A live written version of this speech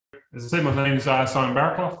as I said, my name is Simon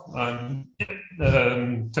Barraclough. I'm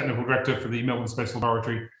Technical Director for the Melbourne Space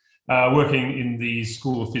Laboratory, working in the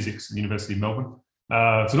School of Physics at the University of Melbourne.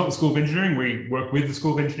 So not the School of Engineering, we work with the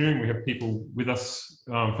School of Engineering. We have people with us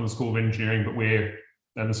from the School of Engineering, but we're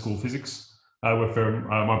in the School of Physics. I work for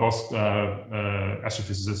my boss,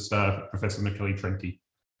 astrophysicist, Professor McKelly-Trenti.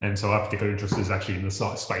 And so our particular interest is actually in the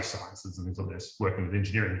space sciences and things like this, working with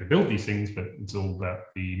engineering to build these things, but it's all about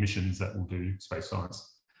the missions that will do space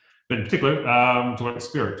science. But in particular, to work with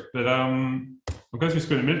SpIRIT. But I'll go through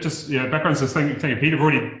SpIRIT in a minute. Just background. So thank you, Pete. I've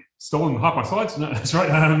already stolen half my slides. No, that's right.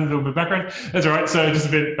 A little bit of background. That's all right. So just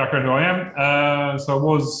a bit of background who I am. So I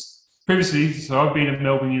was previously. So I've been at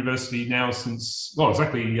Melbourne University now since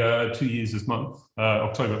exactly 2 years this month.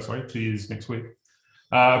 October. Sorry, 2 years next week.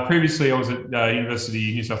 Previously, I was at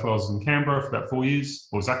University of New South Wales in Canberra for about 4 years,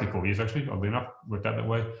 or exactly 4 years actually, oddly enough, worked out that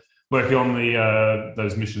way, working on the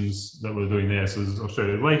those missions that we're doing there. So I'll show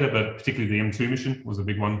you later, but particularly the M2 mission was a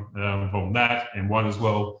big one, involved in that, M1 as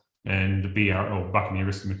well, and the Buccaneer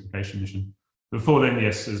Risk Communication mission. Before then,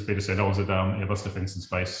 yes, as Peter said, I was at Airbus Defence and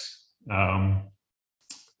Space. That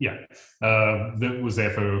was there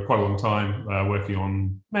for quite a long time,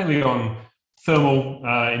 working mainly on thermal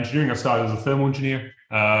engineering. I started as a thermal engineer.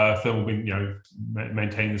 Thermal being,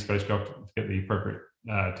 maintaining the spacecraft to get the appropriate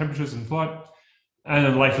temperatures in flight. And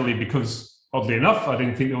then latterly, because oddly enough, I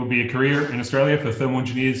didn't think there would be a career in Australia for thermal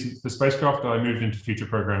engineers for spacecraft, I moved into future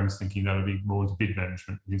programs thinking that would be more into bid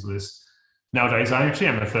management and things like this. Nowadays, I actually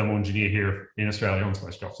am a thermal engineer here in Australia on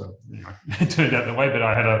spacecraft, so it turned out that way, but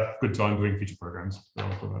I had a good time doing future programs.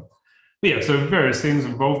 So various things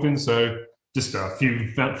involved in, so just a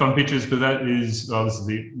few fun pictures, but that is, this is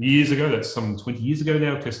the years ago, that's some 20 years ago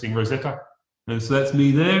now, testing Rosetta. And so that's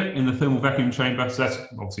me there in the thermal vacuum chamber. So that's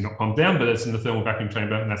obviously not pumped down, but that's in the thermal vacuum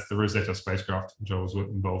chamber, and that's the Rosetta spacecraft, which I was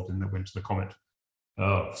involved in, that went to the comet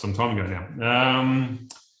some time ago now.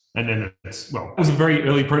 And then it was a very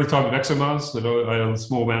early prototype of ExoMars that I had a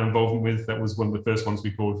small amount of involvement with. That was one of the first ones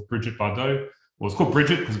we called Bridget Bardot. Well, it's called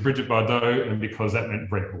Bridget because Bridget Bardot, and because that meant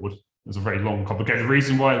breadboard. There's a very long, complicated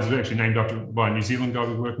reason why. It was actually named after by a New Zealand guy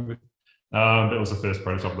we were working with. But it was the first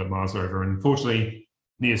prototype of Mars rover. And unfortunately,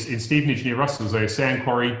 in Stevenage near us, there was a sand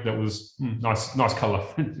quarry that was nice colour.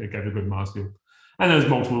 It gave a good Mars feel. And there's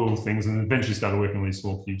multiple little things, and eventually started working on these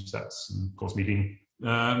small CubeSats, and of course meeting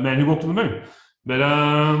man who walked on the moon. But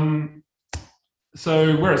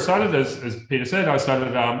so where it started, as Peter said, I started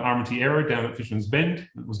at RMT Aero down at Fisherman's Bend.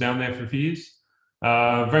 It was down there for a few years.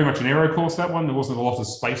 Very much an aero course, that one. There wasn't a lot of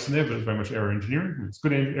space in there, but it was very much aero engineering. It's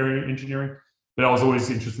good aero engineering, but I was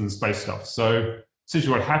always interested in the space stuff. So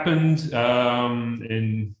essentially what happened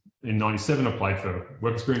in 97, I applied for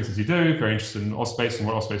work experience, as you do, very interested in Auspace and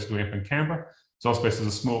what Auspace was doing up in Canberra. So Auspace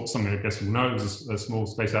was something I guess you'll know, it was a small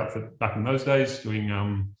space outfit back in those days, doing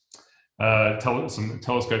some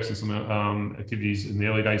telescopes and some activities in the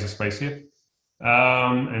early days of space here.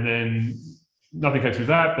 And then nothing came through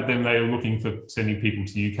that, but then they were looking for sending people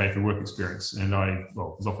to the UK for work experience. And I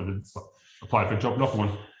was offered to apply for a job and offer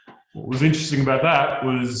one. What was interesting about that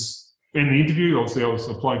was in the interview, obviously I was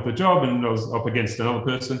applying for the job and I was up against another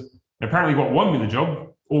person. Apparently what won me the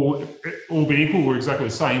job, all being equal, were exactly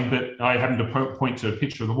the same, but I happened to point to a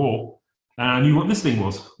picture of the wall and I knew what this thing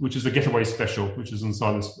was, which is a getaway special, which is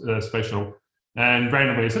inside the space shuttle. And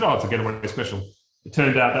randomly I said, it's a getaway special. It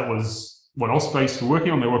turned out that was what Auspace were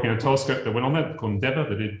working on. They were working on a telescope that went on that called Endeavour.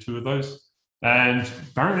 They did 2 of those. And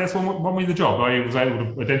apparently that's what won me the job. I was able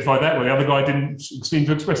to identify that, where the other guy didn't seem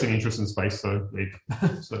to express any interest in space. So,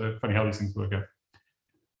 so funny how these things work out.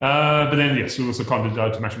 But then, yes, we also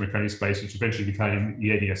candidated to Matthew McConaughey Space, which eventually became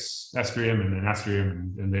the ADS Astrium, and then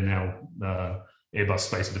Astrium, and then now Airbus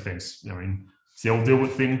Space and Defence. I mean, it's the old deal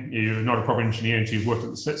with thing. You're not a proper engineer until you've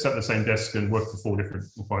worked sat at the same desk and worked for 4 different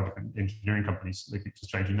or 5 different engineering companies. They keep just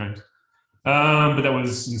changing names. But that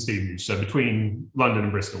was in Stevenage, so between London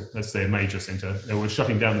and Bristol. That's their major centre. They were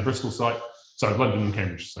shutting down the Bristol site. Sorry, London and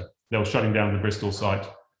Cambridge. So they were shutting down the Bristol site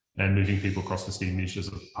and moving people across to Stevenage as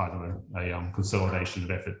a part of a consolidation of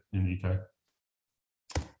effort in the UK.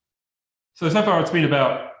 So far it's been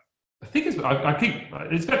about, I think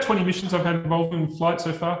it's about 20 missions I've had involved in flight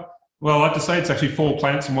so far. Well, I have to say it's actually 4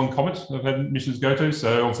 planets and 1 comet I've had missions go to.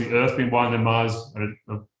 So obviously Earth being one, then Mars,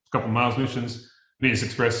 a couple of Mars missions. Venus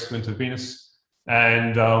Express went to Venus,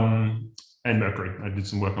 and Mercury. I did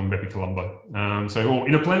some work on Bepi Colombo. So all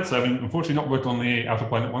inner planets. I've unfortunately not worked on the outer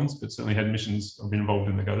planet ones, but certainly had missions I've been involved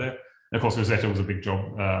in that go there. And of course, Rosetta was a big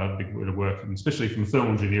job, big bit of work, and especially from a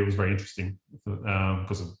thermal engineer, it was very interesting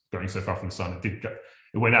because of going so far from the sun.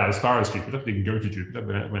 It went out as far as Jupiter. It didn't go to Jupiter,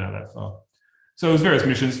 but it went out that far. So it was various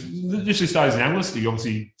missions. Initially started as an analyst. You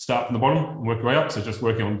obviously start from the bottom and work your way up. So just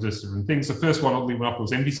working on just different things. The first one oddly went up was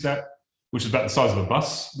MVSat, which is about the size of a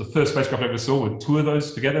bus. The first spacecraft I ever saw with two of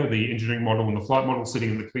those together, the engineering model and the flight model sitting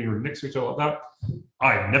in the clean room next to each other like that.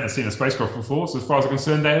 I had never seen a spacecraft before, so as far as I'm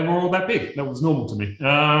concerned, they were all that big. That was normal to me.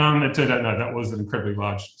 It turned out, no, that was an incredibly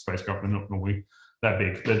large spacecraft and not normally that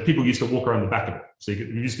big. But people used to walk around the back of it. So you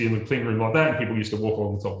used to be in the clean room like that, and people used to walk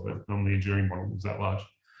along the top of it. And the engineering model was that large.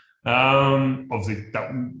 Obviously,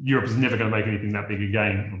 Europe is never going to make anything that big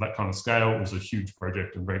again of that kind of scale. It was a huge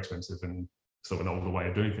project and very expensive and sort of an older way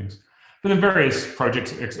of doing things. But then various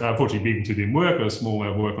projects, unfortunately, BB2 didn't work. A small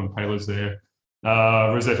amount of work on payloads there.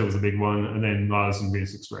 Rosetta was a big one, and then Mars and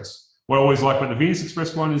Venus Express. What I always like about the Venus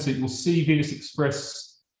Express one is that you'll see Venus Express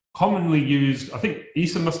commonly used. I think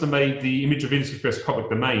ESA must have made the image of Venus Express public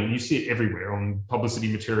domain. You see it everywhere on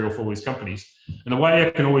publicity material for all these companies. And the way I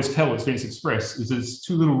can always tell it's Venus Express is there's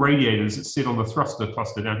two little radiators that sit on the thruster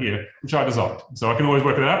cluster down here, which I designed. So I can always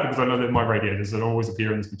work it out because I know they're my radiators that always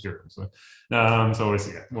appear in this material. So,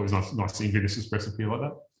 always nice seeing Venus Express appear like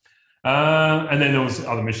that. And then there was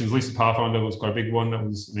other missions. Lisa Pathfinder was quite a big one. I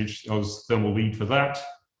was thermal lead for that.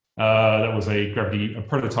 That was a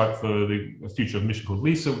prototype for the future mission called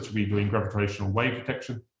Lisa, which would be doing gravitational wave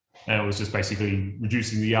detection. And it was just basically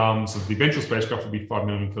reducing the arms of the eventual spacecraft would be 5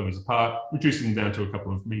 million kilometers apart, reducing them down to a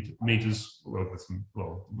couple of meters,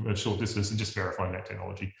 a short distance, and just verifying that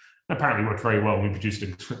technology. And apparently worked very well. We produced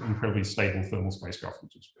an incredibly stable thermal spacecraft,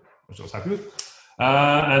 which I was happy with.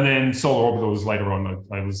 And then Solar Orbiter was later on.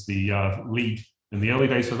 I was the lead in the early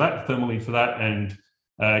days for that, thermal lead for that, and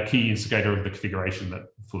key instigator of the configuration that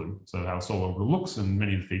flew. So how Solar Orbiter looks and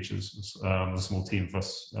many of the features. A small team of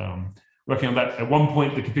us working on that. At one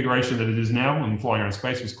point, the configuration that it is now and flying around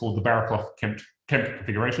space was called the Barraclough Kemp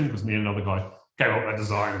configuration, because me and another guy came up with that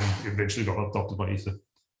design and eventually got adopted by ESA.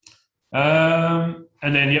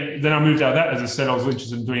 And then I moved out of that. As I said, I was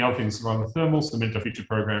interested in doing other things around the thermals, so into future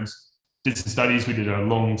programs. Did some studies. We did a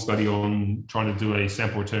long study on trying to do a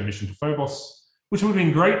sample return mission to Phobos, which would have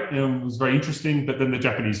been great. It was very interesting, but then the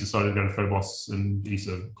Japanese decided to go to Phobos, and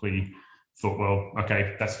ESA clearly thought, well,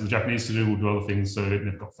 okay, that's for the Japanese to do, we'll do other things, so it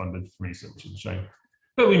never got funded from ESA, which is a shame.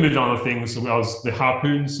 But we moved on to other things. So I was the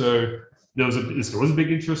Harpoon, so there was a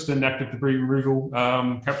big interest in active debris removal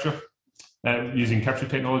capture, using capture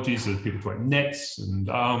technologies, so people talk nets and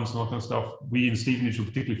arms and all that kind of stuff. We in Stevenage were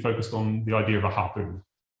particularly focused on the idea of a harpoon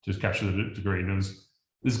to capture the debris. And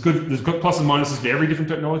there's got plus and minuses to every different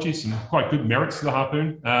technology, some quite good merits to the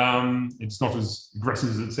harpoon. It's not as aggressive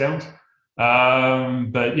as it sounds.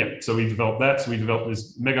 But yeah, so we developed that. So we developed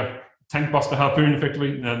this mega tank buster harpoon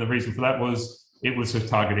effectively. And the reason for that was it was to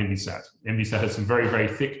target MVSat. MVSat had some very, very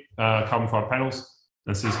thick carbon fiber panels.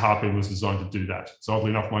 And so this harpoon was designed to do that. So oddly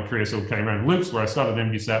enough, my career sort of came around in loops where I started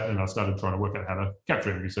MVSat and I started trying to work out how to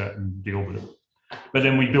capture MVSat and deorbit it. But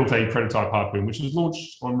then we built a prototype harpoon, which was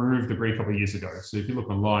launched on removed debris a couple of years ago. So if you look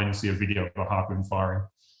online, you'll see a video of a harpoon firing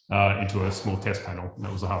into a small test panel. And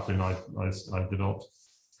that was a harpoon I developed.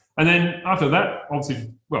 And then after that,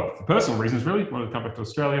 obviously, well, for personal reasons, really, wanted to come back to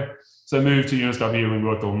Australia. So I moved to UNSW and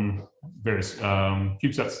worked on various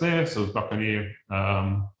CubeSats there. So it was Buccaneer,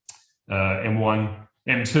 M1,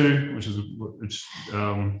 M2, which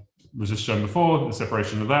was just shown before. The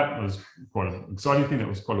separation of that was quite an exciting thing. That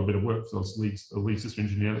was quite a bit of work. So I was a lead system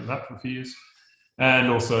engineer at that for a few years. And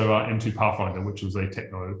also M2 Pathfinder, which was a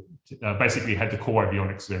basically had the core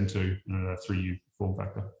avionics of M2 in a 3U form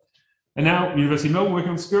factor. And now University of Melbourne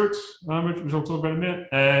working on SpIRIT, which I'll talk about in a minute,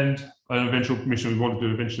 and an eventual mission we want to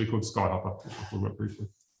do eventually called Skyhopper, which I'll talk about briefly.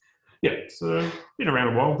 Yeah, so been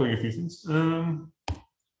around a while doing a few things.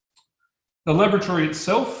 The laboratory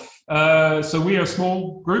itself, so we are a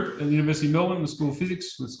small group at the University of Melbourne, the School of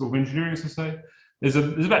Physics, the School of Engineering, as I say. There's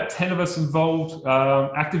about 10 of us involved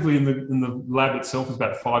actively in the lab itself. There's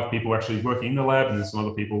about 5 people actually working in the lab, and there's some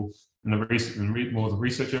other people in more of the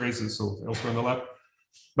research areas and sort of elsewhere in the lab.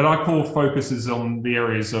 But our core focus is on the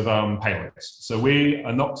areas of payloads. So we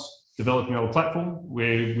are not developing another platform.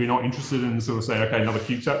 We're not interested in sort of saying, okay, another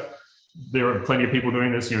CubeSat. There are plenty of people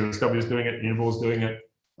doing this. UNSW is doing it. Univor's doing it.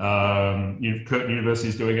 Curtin University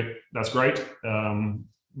is doing it. That's great.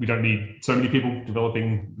 We don't need so many people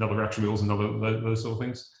developing another reaction wheels and those sort of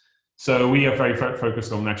things. So we are very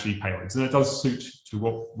focused on actually payloads. And it does suit to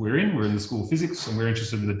what we're in. We're in the School of Physics, and we're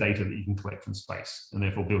interested in the data that you can collect from space, and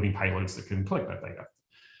therefore building payloads that can collect that data.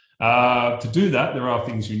 To do that, there are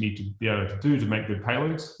things you need to be able to do to make good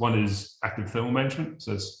payloads. One is active thermal management,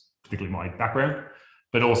 so it's particularly my background,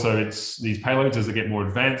 but also it's these payloads as they get more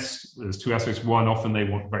advanced. There's 2 aspects. One, often they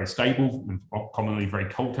want very stable and commonly very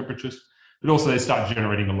cold temperatures, but also they start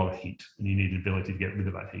generating a lot of heat, and you need the ability to get rid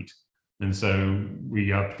of that heat. And so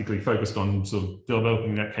we are particularly focused on sort of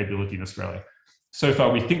developing that capability in Australia. So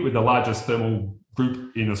far, we think we're the largest thermal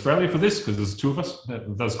group in Australia for this, because there's 2 of us.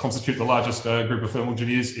 That does constitute the largest group of thermal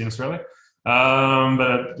engineers in Australia. Yeah,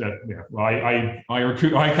 I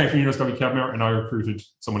came from UNSW Canberra, and I recruited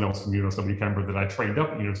someone else from UNSW Canberra that I trained up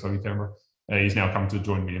at UNSW Canberra. He's now come to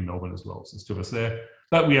join me in Melbourne as well. So there's 2 of us there.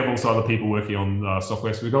 But we have also other people working on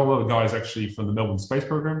software. So we've got a lot of guys actually from the Melbourne Space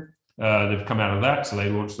Program. They've come out of that. So they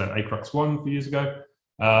launched that ACRUX-1 a few years ago.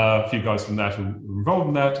 A few guys from that who were involved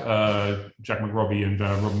in that, Jack McRobbie and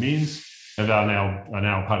Rob Means, and are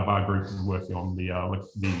now part of our group and working on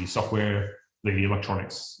the software, the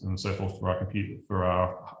electronics, and so forth for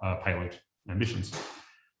our payload ambitions.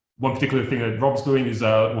 One particular thing that Rob's doing is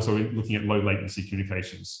also looking at low latency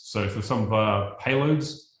communications. So for some of our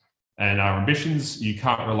payloads and our ambitions, you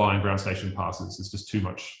can't rely on ground station passes. There's just too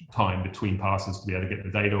much time between passes to be able to get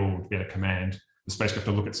the data or to get a command. The spacecraft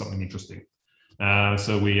to look at something interesting.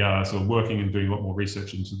 So we are sort of working and doing a lot more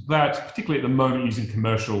research into that, particularly at the moment using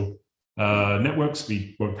commercial networks.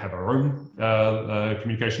 We won't have our own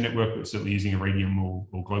communication network, but certainly using Iridium or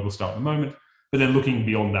Globalstar at the moment. But then looking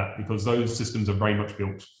beyond that, because those systems are very much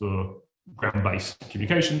built for ground-based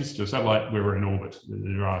communications to a satellite where we're in orbit.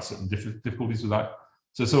 There are certain difficulties with that.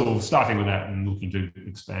 So sort of starting with that and looking to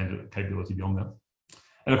expand the capability beyond that.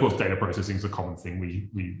 And of course, data processing is a common thing.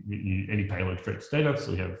 Any payload creates data,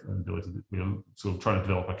 so we have an ability that we're sort of trying to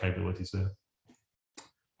develop our capabilities there.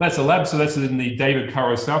 That's a lab, so that's in the David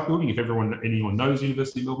Currow South building. If anyone knows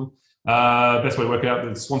University of Melbourne, best way to work it out,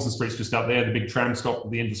 the Swanston Street's just out there. The big tram stop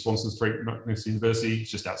at the end of Swanston Street next to the university.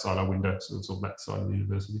 It's just outside our window, so it's on that side of the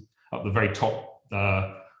university, up the very top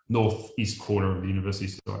northeast corner of the university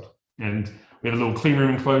site. And we have a little clean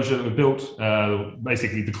room enclosure that we built.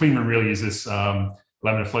 Basically, the clean room really is this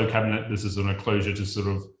laminar flow cabinet. This is an enclosure to sort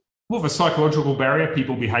of more of a psychological barrier.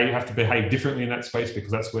 People have to behave differently in that space because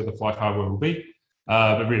that's where the flight hardware will be.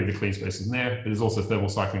 But really the clean space is there. There's also thermal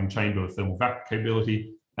cycling chamber with thermal vac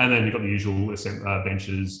capability. And then you've got the usual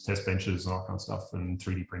benches, test benches, and all that kind of stuff, and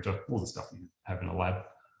 3D printer, all the stuff you have in a lab.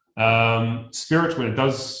 SpIRIT, when it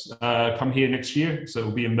does come here next year, so it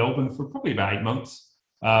will be in Melbourne for probably about 8 months,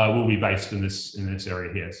 will be based in this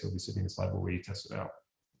area here. So we'll be sitting in this lab where we test it out.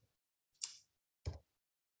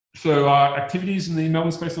 So activities in the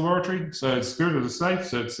Melbourne Space Laboratory. So it's SpIRIT, as I say,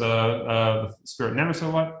 so it's the SpIRIT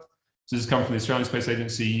nanosatellite. So this has come from the Australian Space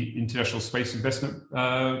Agency International Space Investment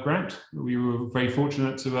Grant. We were very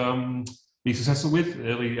fortunate to be successful with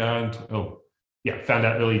early, found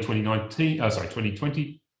out early 2020.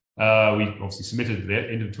 We obviously submitted at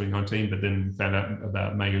the end of 2019, but then found out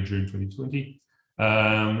about May or June 2020.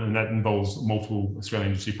 And that involves multiple Australian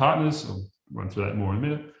industry partners. I'll run through that more in a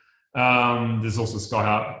minute. There's also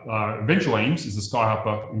SkyHarp. Eventual aims is the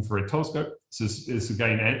SkyHarp infrared telescope. This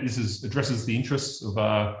addresses the interests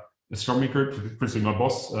of astronomy group, principally my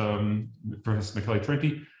boss, Professor Michele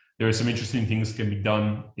Trenti. There are some interesting things that can be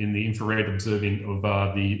done in the infrared observing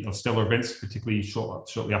of stellar events, particularly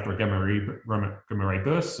shortly after a gamma ray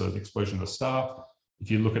burst, so the explosion of a star. If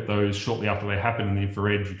you look at those shortly after they happen in the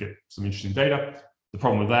infrared, you get some interesting data. The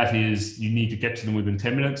problem with that is you need to get to them within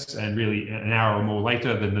 10 minutes, and really an hour or more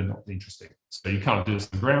later, then they're not interesting. So you can't do this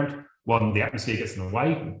on the ground. One, the atmosphere gets in the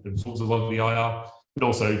way, it absorbs a lot of the IR, but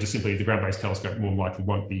also just simply the ground-based telescope more likely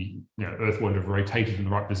won't be, Earth won't have rotated in the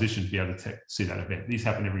right position to be able to see that event. These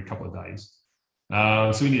happen every couple of days.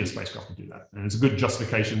 So we need a spacecraft to do that. And it's a good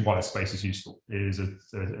justification why space is useful.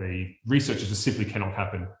 Research just simply cannot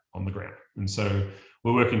happen on the ground. And so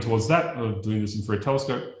we're working towards that, of doing this infrared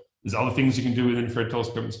telescope. There's other things you can do with an infrared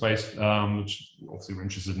telescope in space, which obviously we're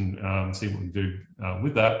interested in seeing what we do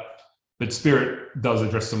with that. But SpIRIT does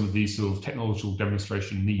address some of these sort of technological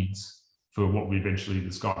demonstration needs for what we eventually the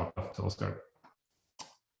SkyHarp telescope.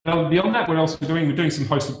 Now, beyond that, what else are we doing? We're doing some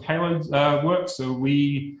hosted payload work. So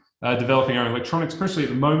we are developing our electronics. Personally,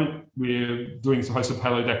 at the moment, we're doing some hosted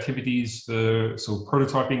payload activities for sort of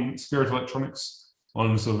prototyping SpIRIT electronics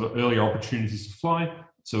on sort of earlier opportunities to fly.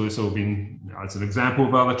 So it's sort of been, it's an example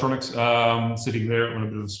of our electronics sitting there on a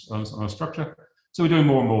bit of on a structure. So we're doing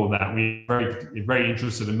more and more of that. We're very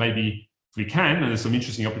interested in maybe, if we can, and there's some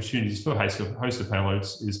interesting opportunities for hosted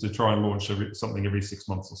payloads, is to try and launch something every 6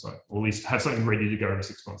 months or so, or at least have something ready to go every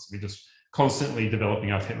 6 months. We're just constantly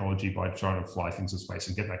developing our technology by trying to fly things in space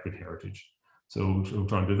and get that good heritage. So we'll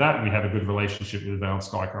try and do that. And we have a good relationship with our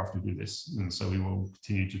Skycraft to do this. And so we will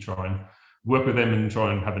continue to try and work with them and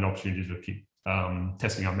try and have an opportunity to keep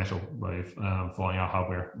testing our metal by flying our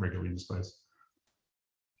hardware regularly in space.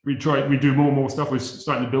 We do more and more stuff. We're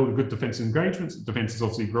starting to build a good defense engagement. Defense is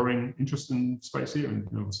obviously growing interest in space here, and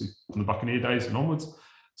obviously from the Buccaneer days and onwards.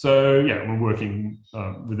 So yeah, we're working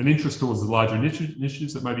with an interest towards the larger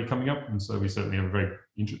initiatives that may be coming up, and so we certainly have a very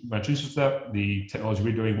much interest in that. The technology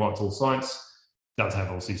we're doing, while it's all science, does have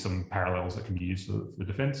obviously some parallels that can be used for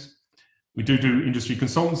defence. We do industry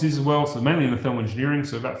consultancies as well, so mainly in the thermal engineering,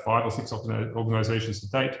 so about 5 or 6 organisations to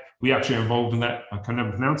date. We actually are involved in that, I can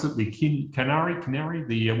never pronounce it, the Canary,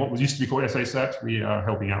 the what was used to be called SASat. We are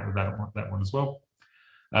helping out with that one as well.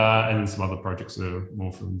 And then some other projects that are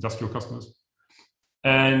more for industrial customers.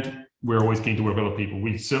 And we're always keen to work with other people.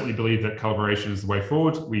 We certainly believe that collaboration is the way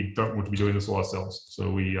forward. We don't want to be doing this all ourselves. So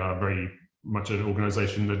we are very much an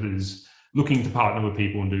organisation that is looking to partner with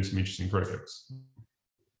people and do some interesting projects.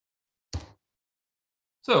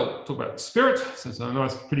 So talk about SpIRIT. So it's a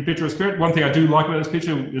nice, pretty picture of SpIRIT. One thing I do like about this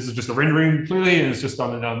picture, this is just a rendering clearly, and it's just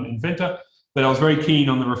done in Inventor. But I was very keen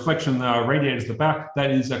on the reflection radiators at the back.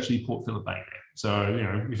 That is actually Port Phillip Bay there. So, you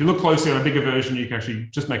know, if you look closely on a bigger version, you can actually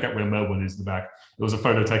just make out where Melbourne is in the back. There was a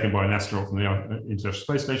photo taken by an astronaut from the International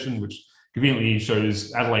Space Station, which conveniently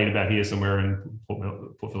shows Adelaide about here somewhere in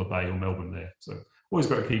Port Phillip Bay or Melbourne there. So always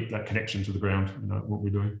got to keep that connection to the ground, you know, what we're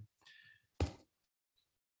doing.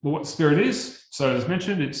 Well, what SpIRIT is, so as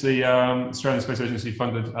mentioned, it's the Australian Space Agency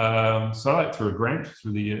funded satellite through a grant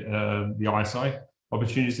through the ISI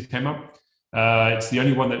opportunities that came up. It's the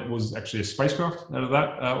only one that was actually a spacecraft out of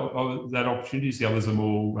that opportunities. The others are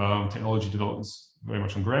more technology developments, very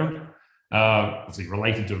much on ground. Obviously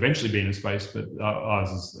related to eventually being in space, but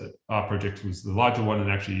our project was the larger one and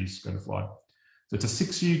actually is going to fly. So it's a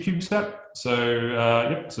 6U CubeSat. So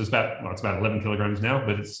yep, so it's about 11 kilograms now,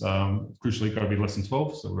 but it's crucially got to be less than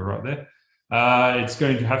 12. So we're right there. It's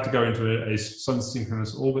going to have to go into a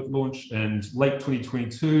sun-synchronous orbit launch, and late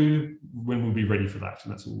 2022, when we'll be ready for that.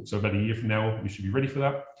 And that's all. So about a year from now, we should be ready for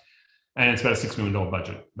that. And it's about a $6 million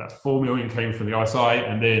budget. About $4 million came from the ISI,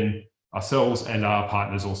 and then ourselves and our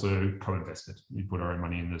partners also co-invested. We put our own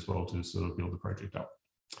money in as well to sort of build the project up.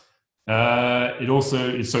 It also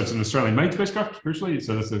is, so it's an Australian-made spacecraft, crucially.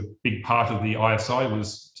 So that's a big part of the ISI,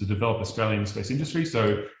 was to develop Australian space industry.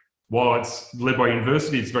 So while it's led by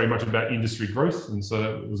university, it's very much about industry growth, and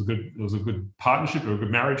so it was a good partnership or a good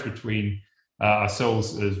marriage between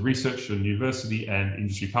ourselves as research and university and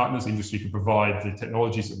industry partners. Industry could provide the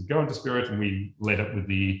technologies that would go into SpIRIT, and we led up with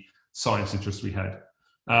the science interests we had.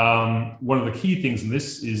 One of the key things in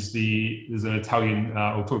this is there's an Italian,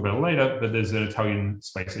 I'll talk about it later, but there's an Italian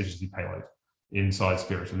space agency payload inside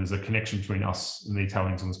SpIRIT, and there's a connection between us and the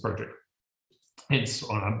Italians on this project. Hence,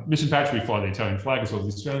 on our mission patch, we fly the Italian flag as well as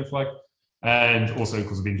the Australian flag, and also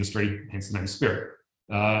because of industry, hence the name SpIRIT.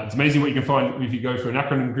 It's amazing what you can find if you go for an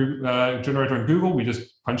acronym generator on Google. We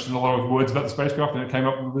just punched in a lot of words about the spacecraft, and it came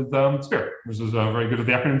up with SpIRIT, which was very good at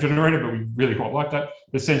the acronym generator, but we really quite like that.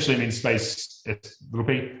 It essentially means space,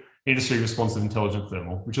 industry responsive intelligent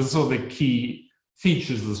thermal, which is sort of the key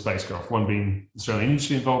features of the spacecraft. One being Australian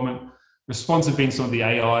industry involvement, responsive being some of the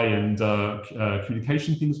AI and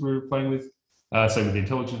communication things we were playing with. Same with the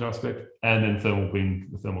intelligence aspect, and then thermal being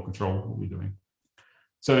the thermal control, what we're doing.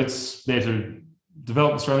 So it's there to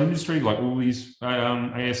develop Australian industry, like all these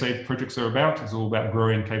ASA projects are about. It's all about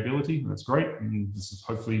growing capability, and that's great. And this is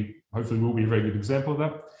hopefully will be a very good example of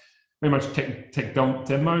that. Very much tech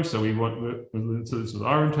demo. So we want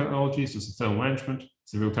our own technologies, just the thermal management,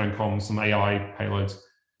 some real-time comms, some AI payloads,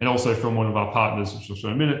 and also from one of our partners, which I'll show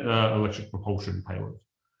in a minute, electric propulsion payload.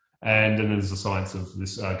 And then there's the science of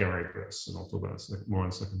this gamma ray burst, and I'll talk about it more in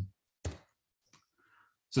a second.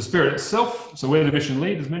 So SpIRIT itself, so we're the mission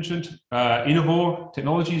lead, as mentioned. Innovor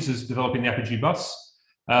Technologies is developing the Apogee bus.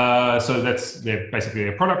 So they're basically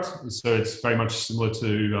a product. So it's very much similar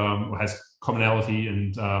to, or has commonality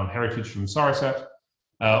and heritage from CyroSat,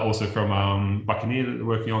 also from Buccaneer that they're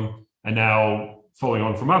working on. And now, following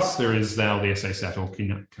on from us, there is now the SASat or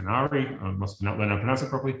Canary. I must not learn how to pronounce it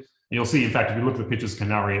properly. And you'll see, in fact, if you look at the pictures,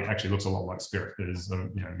 Canary, it actually looks a lot like SpIRIT. There's,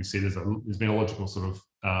 you see there's been a logical sort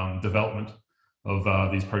of development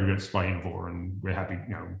of these projects by Innovor, and we're happy,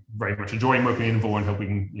 very much enjoying working in Innovor and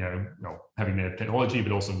helping, having their technology,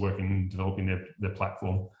 but also developing their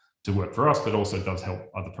platform to work for us, but also does help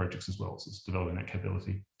other projects as well. So it's developing that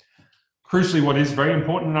capability. Crucially, what is very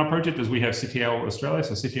important in our project is we have CTL Australia.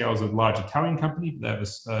 So CTL is a large Italian company. They have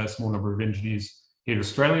a small number of engineers here in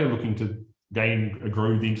Australia looking to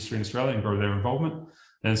grow the industry in Australia and grow their involvement.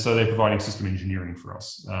 And so they're providing system engineering for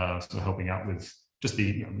us, so helping out with just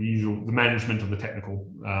the the management of the technical,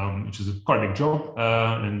 which is quite a big job.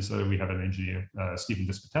 And so we have an engineer, Stephen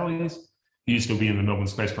Dispatellis. He used to be in the Melbourne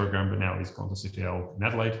Space Program, but now he's gone to CTL in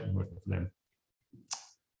Adelaide and working for them.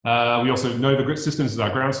 We also know the Grid Systems is our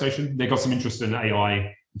ground station. They've got some interest in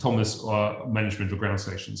AI autonomous management of ground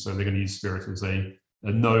stations. So they're going to use SpIRIT as a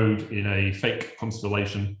node in a fake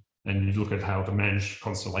constellation, and you look at how to manage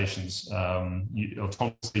constellations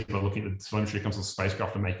autonomously by looking at the telemetry that comes with the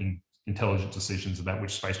spacecraft and making intelligent decisions about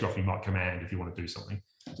which spacecraft you might command if you want to do something.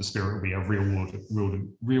 So SpIRIT will be a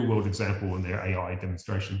real world example in their AI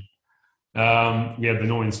demonstration. We have the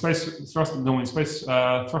Norman Space Thruster,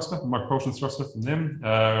 micropropulsion thruster from them.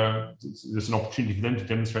 There's an opportunity for them to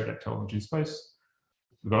demonstrate that technology in space.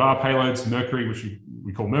 We've got our payloads, Mercury, which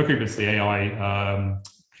we call Mercury, but it's the AI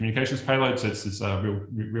communications payload. So it's this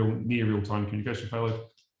near real-time communication payload,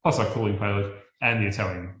 plus our cooling payload, and the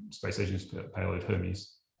Italian Space Agency payload,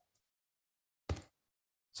 Hermes.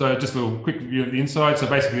 So just a little quick review of the inside. So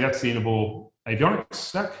basically that's the inner-bore avionics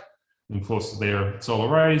stack. And of course, their solar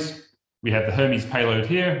arrays. We have the Hermes payload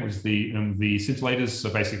here, which is the scintillators. So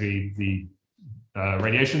basically the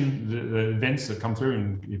radiation the events that come through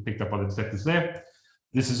and you're picked up by the detectors there.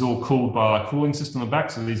 This is all cooled by our cooling system on the back.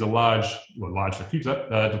 So these are large for CubeSat,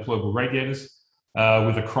 deployable radiators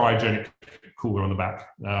with a cryogenic cooler on the back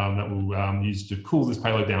that we'll use to cool this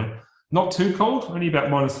payload down. Not too cold, only about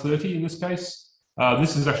 -30 in this case.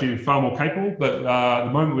 This is actually far more capable, but at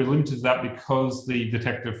the moment we're limited to that because the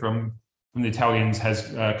detector from the Italians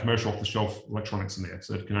has commercial off-the-shelf electronics in there,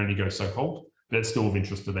 so it can only go so cold, but it's still of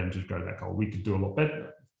interest to them to go that cold. We could do a lot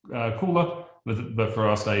better, cooler, but for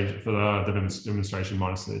our stage, for the demonstration,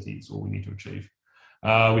 -30 is all we need to achieve.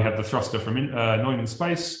 We have the thruster from Neumann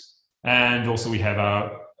Space, and also we have our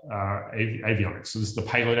avionics. So this is the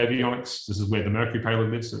payload avionics. This is where the Mercury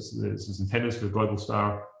payload lives. So there's antennas for the Global Star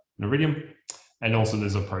and Iridium. And also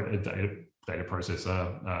there's a data processor,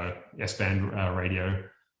 S-band radio,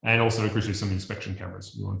 and also crucially some inspection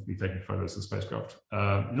cameras. We want to be taking photos of the spacecraft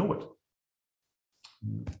in orbit.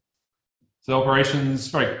 So operations,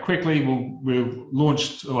 very quickly,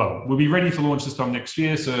 we'll be ready for launch this time next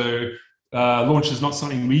year. So launch is not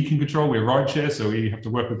something we can control. We're rideshare, so we have to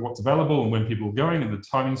work with what's available and when people are going and the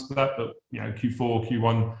timings for that. But Q4,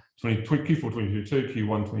 Q1 2022,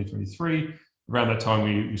 Q1 2023. Around that time,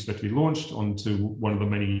 we expect to be launched onto one of the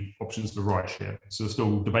many options for rideshare. So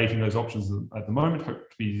still debating those options at the moment, hope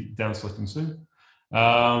to be down selecting soon.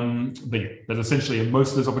 But essentially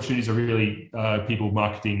most of those opportunities are really people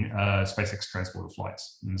marketing SpaceX transporter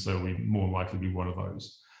flights. And so we more likely be one of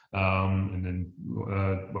those. And then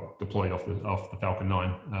deployed off the Falcon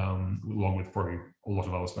 9, along with probably a lot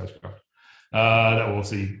of other spacecraft. That will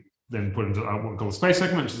obviously then put into what we call the space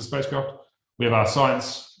segment, which is the spacecraft. We have our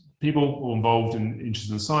science people all involved and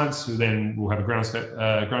interested in science, who then will have a ground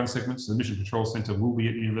segment. So the Mission Control Center will be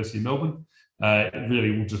at the University of Melbourne. It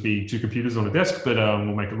really will just be 2 computers on a desk, but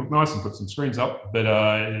we'll make it look nice and put some screens up. But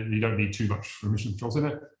you don't need too much for Mission Control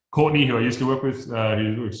Center. Courtney, who I used to work with,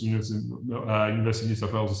 who works at University of New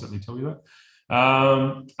South Wales, will certainly tell you that.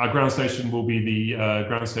 Our ground station will be the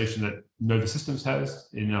ground station that Nova Systems has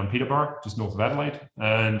in Peterborough, just north of Adelaide,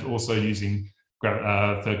 and also using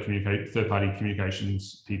third-party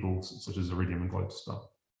communications people such as Iridium and Globestar.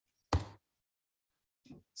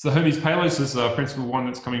 So the Hermes payloads is the principal one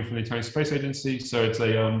that's coming from the Italian Space Agency. So it's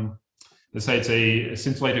let's say it's a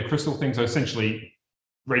scintillator crystal thing. So essentially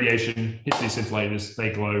radiation hits these scintillators, they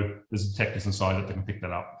glow, there's detectors inside that can pick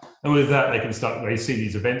that up. And with that, they see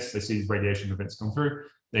these events, they see these radiation events come through.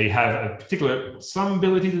 They have some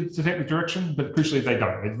ability to detect the direction, but crucially they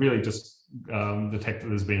don't. They really just detect that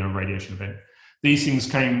there's been a radiation event. These things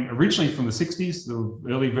came originally from the 60s,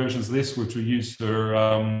 the early versions of this, which were used for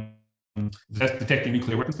detecting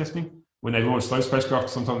nuclear weapons testing. When they launched those spacecraft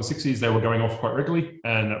sometime in the 60s, they were going off quite regularly,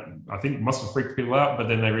 and I think it must have freaked people out, but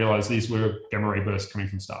then they realized these were gamma ray bursts coming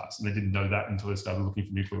from stars, and they didn't know that until they started looking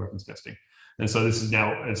for nuclear weapons testing. And so this is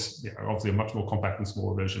now, obviously a much more compact and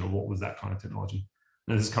smaller version of what was that kind of technology.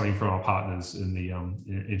 And this is coming from our partners in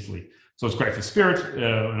Italy. So what's great for SpIRIT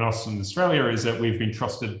and us in Australia is that we've been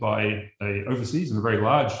trusted by overseas and a very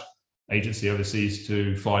large agency overseas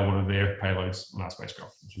to fly one of their payloads on our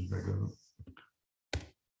spacecraft, which is very good.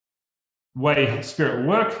 The way SpIRIT will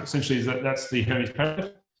work essentially is that's the Hermes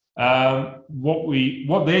payload.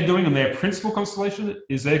 What they're doing on their principal constellation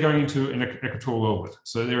is they're going into an equatorial orbit.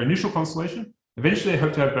 So their initial constellation, eventually they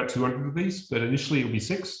hope to have about 200 of these, but initially it'll be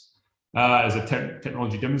 6 as a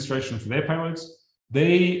technology demonstration for their payloads.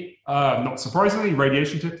 They are, not surprisingly,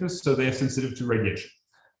 radiation detectors, so they're sensitive to radiation.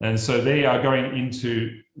 And so they are going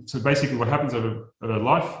into, so basically what happens over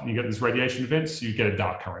life, you get these radiation events, you get a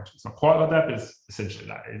dark current. It's not quite like that, but it's essentially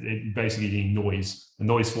that. It basically needs noise. The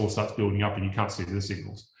noise floor starts building up and you can't see the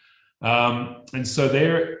signals. And so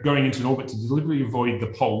they're going into an orbit to deliberately avoid the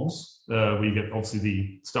poles, where you get obviously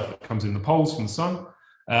the stuff that comes in the poles from the sun,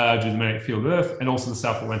 due to the magnetic field of Earth, and also the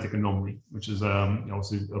South Atlantic anomaly, which is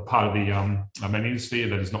obviously a part of the magnetosphere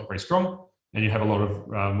that is not very strong. and you have a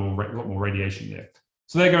lot more radiation there.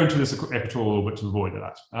 So they go into this equatorial orbit to avoid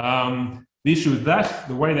that. The issue with that,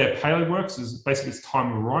 the way their payload works is basically it's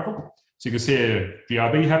time of arrival. So you can see a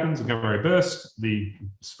GRB happens, a gamma ray burst,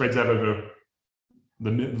 spreads out over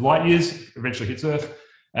the light years, eventually hits Earth,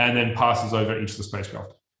 and then passes over each of the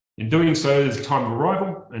spacecraft. In doing so, there's time of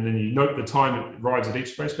arrival, and then you note the time it arrives at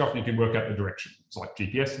each spacecraft, and you can work out the direction. It's like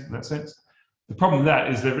GPS in that sense. The problem with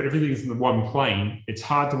that is that everything is in the one plane. It's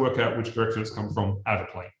hard to work out which direction it's come from out of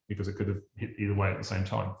plane because it could have hit either way at the same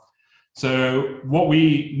time. So what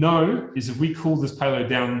we know is if we cool this payload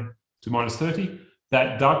down to -30,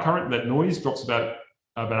 that dark current, that noise drops about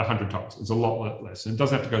 100 times. It's a lot less. And it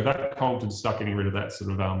doesn't have to go that cold to start getting rid of that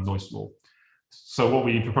sort of noise floor. So what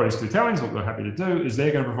we propose to the Italians, what we're happy to do, is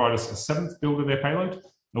they're going to provide us a 7th build of their payload,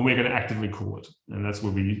 and we're going to actively cool it. And that's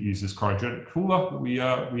where we use this cryogenic cooler that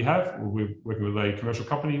we have, or we're working with a commercial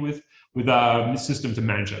company with a system to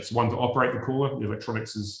manage it. So one to operate the cooler, the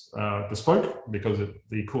electronics is bespoke because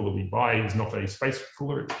the cooler we buy is not a space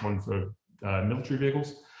cooler, it's one for military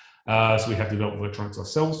vehicles. So we have to develop electronics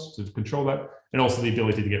ourselves to control that, and also the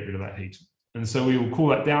ability to get rid of that heat. And so we will cool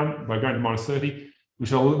that down by going to -30,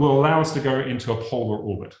 which will allow us to go into a polar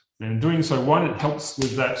orbit. And in doing so, one, it helps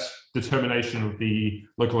with that determination of the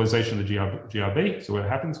localization of the GRB. So what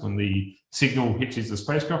happens when the signal hits the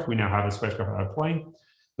spacecraft, we now have a spacecraft out of plane.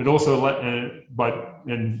 But also,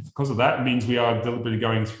 and because of that, it means we are deliberately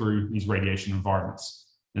going through these radiation environments.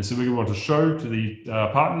 And so we want to show to the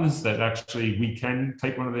partners that actually we can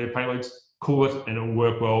take one of their payloads, cool it, and it will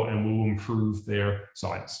work well, and we will improve their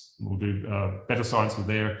science. We'll do better science with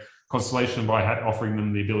their constellation by offering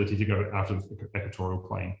them the ability to go out of the equatorial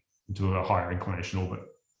plane into a higher inclination orbit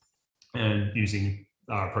and using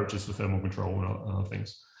approaches for thermal control and other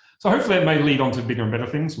things. So hopefully it may lead on to bigger and better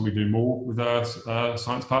things. We do more with our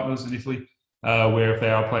science partners in Italy, where if they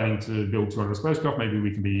are planning to build 200 spacecraft, maybe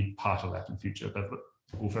we can be part of that in future. But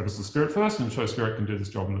we'll focus on SpIRIT first and show SpIRIT can do this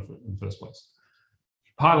job in the first place.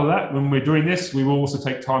 Part of that, when we're doing this, we will also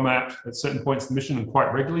take time out at certain points in the mission, and quite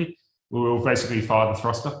regularly, we will basically fire the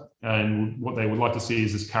thruster. And what they would like to see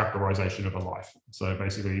is this characterization of a life. So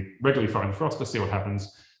basically, regularly fire the thruster, see what happens,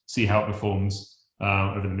 see how it performs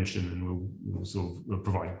over the mission, and we'll sort of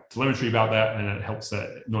provide telemetry about that, and it helps that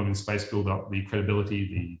not in space build up the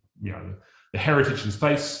credibility, the heritage in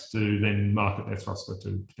space to then market their thruster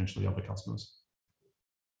to potentially other customers.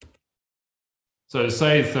 So to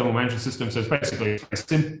say the thermal management system, so it's basically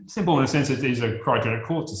simple in a sense. It is a cryogenic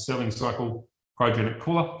cooler, it's a Stirling cycle cryogenic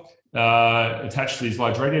cooler attached to these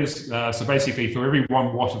large radiators. So basically, for every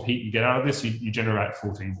 1 watt of heat you get out of this, you generate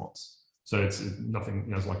 14 watts. So it's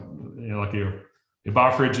nothing. It's like your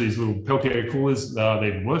bar fridge. These little Peltier coolers, they're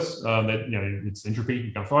even worse. It's entropy.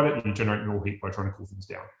 You can't fight it, and you generate more heat by trying to cool things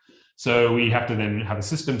down. So we have to then have a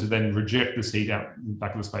system to then reject this heat out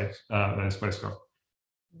back of the spacecraft.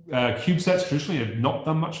 CubeSats traditionally have not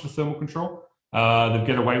done much for thermal control. They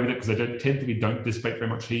get away with it because they don't dissipate very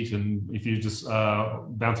much heat, and if you're just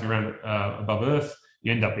bouncing around above Earth,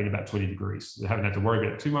 you end up being about 20 degrees. They haven't had to worry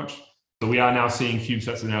about it too much. So we are now seeing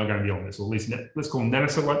CubeSats are now going beyond this, or at least let's call them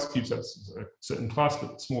nanosatellites. CubeSats is a certain class,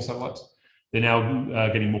 but small satellites. They're now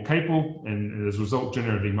getting more capable, and as a result,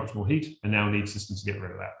 generating much more heat, and now need systems to get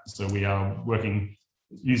rid of that. So we are working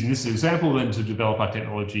using this example then to develop our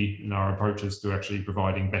technology and our approaches to actually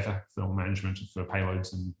providing better thermal management for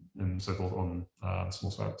payloads and so forth on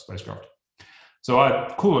small spacecraft. So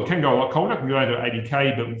our cooler can go a lot colder, can go to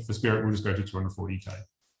 80K, but for SpIRIT, we'll just go to 240K.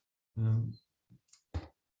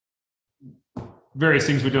 Various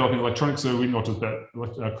things we develop in electronics, so we're not just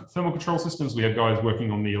about thermal control systems. We have guys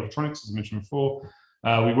working on the electronics, as I mentioned before.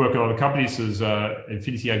 We work with other companies, as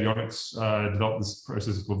Infinity Avionics developed this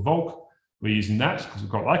processor called Volk. We're using that because we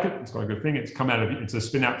quite like it. It's quite a good thing. It's come out of it's a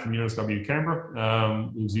spin out from UNSW Canberra.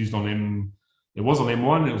 It was used on It was on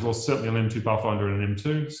M1. It was also certainly on M2 Pathfinder and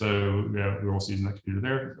M2. So we're also using that computer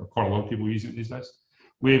there. Quite a lot of people using it these days.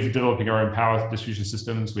 We're developing our own power distribution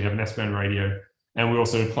systems. We have an S-band radio, and we're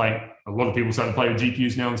also playing. A lot of people starting to play with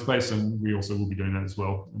GPUs now in space, and we also will be doing that as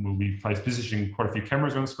well. And we'll be positioning quite a few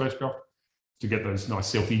cameras around the spacecraft to get those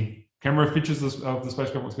nice selfie camera pictures of the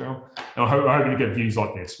spacecraft, what's going on. And I'm hoping to get views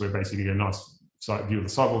like this, where basically get a nice view of the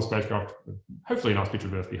side of the spacecraft, hopefully a nice picture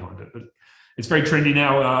of Earth behind it. But it's very trendy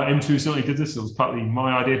now. M2 certainly did this. It was partly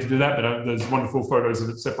my idea to do that, but there's wonderful photos of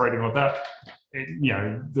it separating like that.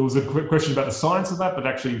 There was a quick question about the science of that, but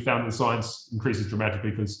actually we found the science increases dramatically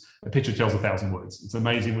because a picture tells 1,000 words. It's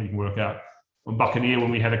amazing what you can work out. On Buccaneer, when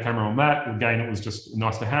we had a camera on that, again, it was just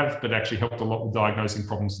nice to have, but actually helped a lot with diagnosing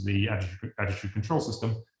problems with the attitude control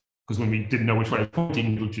system. Because when we didn't know which way it was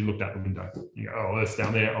pointing, we literally looked out the window. You go, oh, Earth's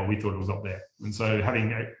down there. Oh, we thought it was up there. And so having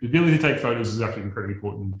the ability to take photos is actually incredibly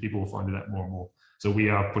important. People will find that more and more. So we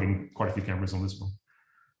are putting quite a few cameras on this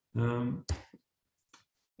one.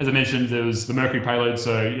 As I mentioned, there was the Mercury payload.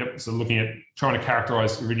 So yep, so looking at trying to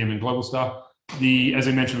characterize Iridium and Globalstar. As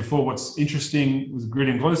I mentioned before, what's interesting with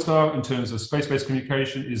Iridium and Globalstar in terms of space-based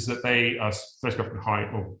communication is that they are spacecraft in high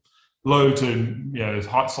or low to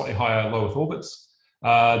slightly higher low Earth orbits.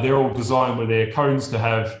 They're all designed with their cones to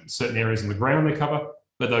have certain areas in the ground they cover,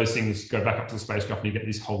 but those things go back up to the spacecraft and you get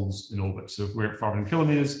these holes in orbit. So if we're at 500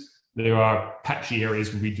 kilometers, there are patchy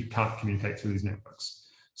areas where we can't communicate through these networks.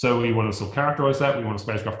 So we want to sort of characterize that. We want a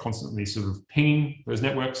spacecraft constantly sort of pinging those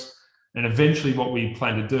networks. And eventually what we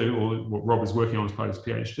plan to do, or what Rob is working on as part of his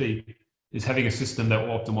PhD, is having a system that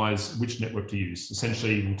will optimize which network to use.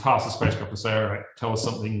 Essentially, we'll task the spacecraft to say, all right, tell us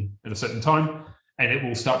something at a certain time, and it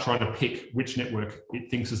will start trying to pick which network it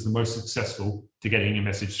thinks is the most successful to getting a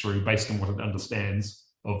message through based on what it understands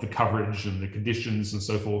of the coverage and the conditions and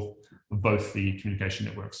so forth of both the communication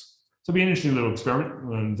networks. So it'll be an interesting little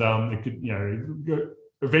experiment, and it could,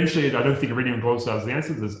 eventually, I don't think Iridium and Globalstar is the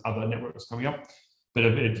answer. There's other networks coming up, but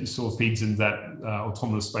it sort of feeds into that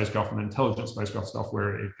autonomous spacecraft and intelligent spacecraft stuff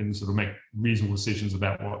where it can sort of make reasonable decisions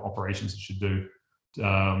about what operations it should do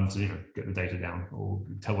to get the data down or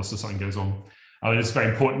tell us if something goes on. It's very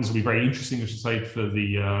important. This will be very interesting, I should say, for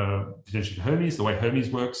the potentially for Hermes. The way Hermes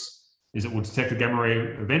works is it will detect a gamma ray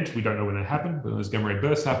event. We don't know when that happened, but those gamma ray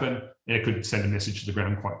bursts happen, and it could send a message to the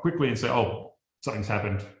ground quite quickly and say, oh, something's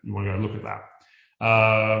happened. You want to go look at that.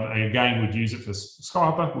 And again, we'd use it for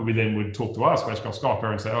Skyhopper, where we then would talk to our spacecraft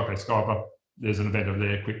Skyhopper and say, okay, Skyhopper, there's an event over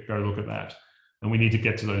there, quick, go look at that. And we need to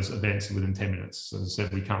get to those events within 10 minutes. So as I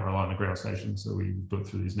said, we can't rely on the ground station, so we do it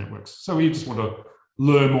through these networks. So we just want to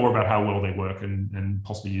learn more about how well they work and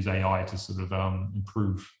possibly use AI to sort of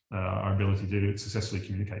improve our ability to successfully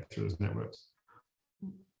communicate through those networks.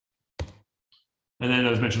 And then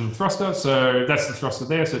as mentioned, the thruster. So that's the thruster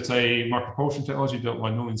there. So it's a micropropulsion technology developed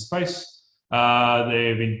by Norman Space.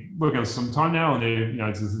 They've been working on some time now, and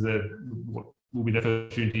this is what will be their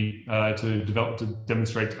first opportunity to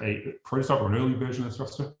demonstrate a prototype or an early version of the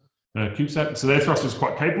thruster, CubeSat. So their thruster is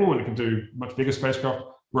quite capable, and it can do much bigger spacecraft.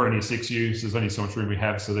 We're only a 6U, so there's only so much room we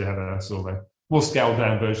have. So they have a sort of a more scaled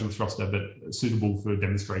down version of the thruster, but suitable for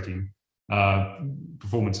demonstrating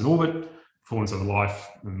performance in orbit, performance over life,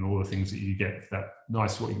 and all the things that you get that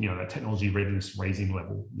nice, that technology readiness raising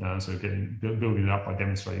level. So building it up by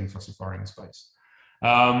demonstrating thruster firing in space.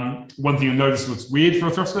 One thing you'll notice what's weird for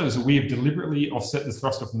a thruster is that we have deliberately offset the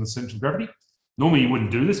thruster from the center of gravity. Normally you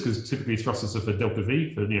wouldn't do this because typically thrusters are for delta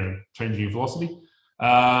V, for changing your velocity.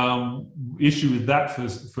 Issue with that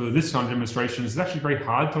for this kind of demonstration is it's actually very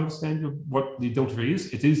hard to understand what the delta V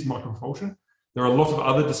is. It is micropropulsion. There are a lot of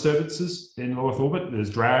other disturbances in low Earth orbit. There's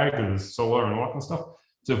drag, there's solar, and all that kind of stuff.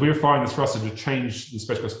 So if we were firing this thruster to change the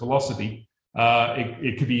spacecraft's velocity,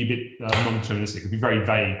 it could be a bit non-deterministic. It could be very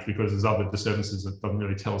vague because there's other disturbances that doesn't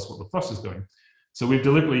really tell us what the thruster's doing. So we've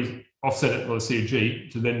deliberately offset it with a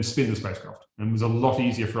COG to then spin the spacecraft. And it was a lot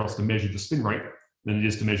easier for us to measure the spin rate than it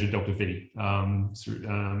is to measure delta V.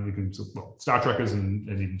 We can star trackers and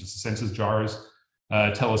even just the sensors, gyros,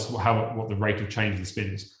 tell us what the rate of change of the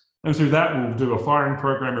spin is. And through that, we'll do a firing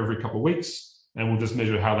program every couple of weeks, and we'll just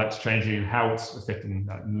measure how that's changing and how it's affecting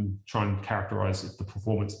that, and try and characterize if the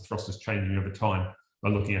performance of the thruster is changing over time by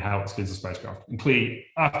looking at how it spins the spacecraft. And clearly,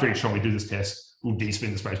 after each time we do this test, we'll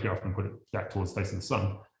de-spin the spacecraft and put it back towards facing the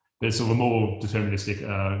sun. But it's sort of a more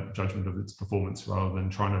deterministic judgment of its performance rather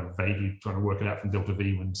than trying to work it out from delta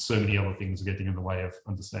V when so many other things are getting in the way of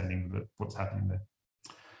understanding what's happening there.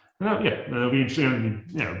 It'll be interesting,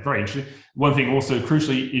 very interesting. One thing also,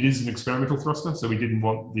 crucially, it is an experimental thruster, so we didn't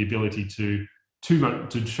want the ability to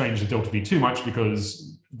change the delta V too much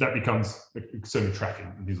because that becomes external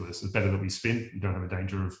tracking and things like this. It's better that we spin. You don't have a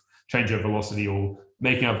danger of change of velocity or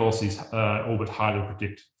making our velocities orbit harder to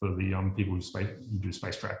predict for the people who do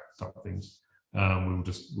space track type of things. We'll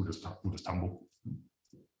just tumble.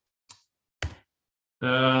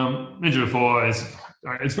 Mentioned before,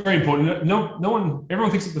 it's very important.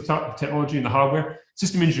 Everyone thinks of the technology and the hardware.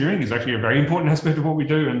 System engineering is actually a very important aspect of what we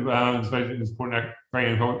do, and it's a very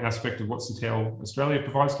important aspect of what CTL Australia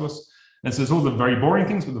provides to us. And so there's all the very boring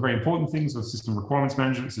things, but the very important things of system requirements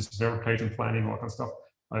management, system verification, planning, all that kind of stuff.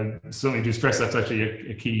 I certainly do stress that's actually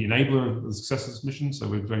a key enabler of the success of this mission. So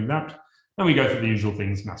we're doing that, and we go through the usual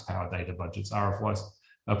things: mass power, data budgets, RF license,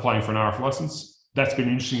 applying for an RF license. That's been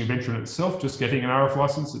an interesting adventure in itself, just getting an RF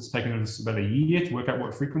license. It's taken us about a year to work out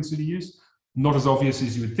what frequency to use. Not as obvious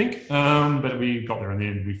as you would think, but we got there in the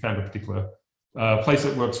end. We found a particular place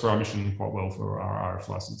that works for our mission quite well for our RF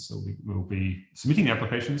license. So we'll be submitting the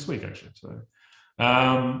application this week, actually. So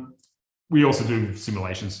we also do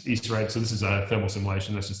simulations, Easter egg. So this is a thermal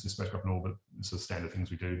simulation. That's just the spacecraft in orbit. It's the standard things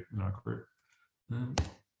we do in our group.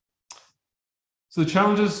 So the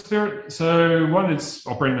challenges, SpIRIT. So one, it's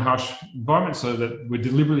operating in a harsh environment, so that we're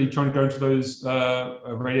deliberately trying to go into those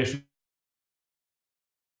radiation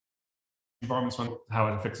environments, how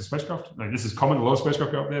it affects the spacecraft. Now, this is common, a lot of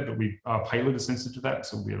spacecraft go up there, but our payload is sensitive to that,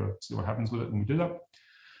 so we'll be able to see what happens with it when we do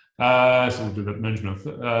that. So we'll do the management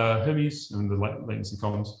of Hermes and the latency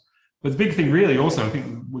columns. But the big thing really also, I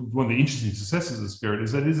think one of the interesting successes of SpIRIT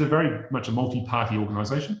is that it is a very much a multi-party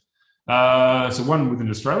organisation. So one within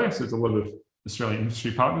Australia, so there's a lot of Australian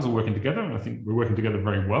industry partners are working together, and I think we're working together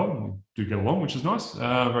very well, and we do get along, which is nice,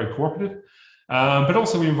 very cooperative. But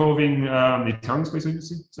also we're involving the Italian Space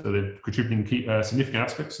Agency, so they're contributing significant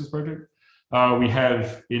aspects to this project. We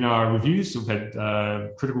have in our reviews, so we've had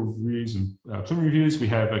critical reviews and preliminary reviews. We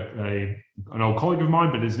have an old colleague of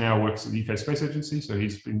mine, but now works at the UK Space Agency, so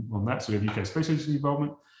he's been on that, so we have UK Space Agency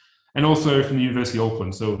involvement. And also from the University of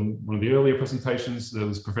Auckland, so in one of the earlier presentations, there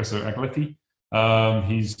was Professor Agletti.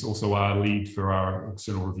 He's also our lead for our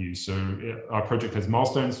external reviews. So our project has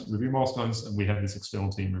milestones, review milestones, and we have this external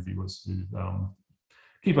team reviewers who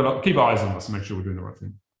keep eyes on us and make sure we're doing the right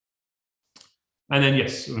thing. And then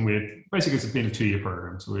yes, and basically it's been a 2-year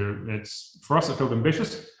program. So for us it felt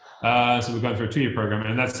ambitious. So we're going through a 2-year program,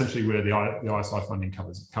 and that's essentially where the ISI funding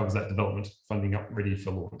covers that development funding up ready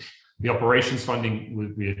for launch. The operations funding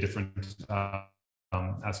would be a different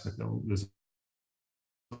aspect. There's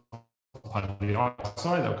part of the ISI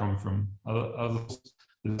that will come from others.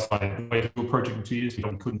 The way to do a project in 2 years, we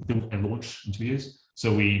couldn't build and launch in 2 years.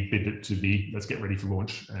 So we bid it to be, let's get ready for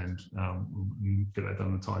launch and get that done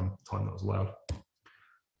in the time that was allowed.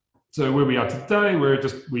 So where we are today,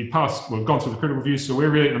 we've gone through the critical review. So we're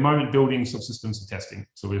really at the moment building subsystems and testing.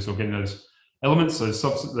 So we're sort of getting those elements, those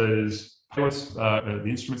payloads, the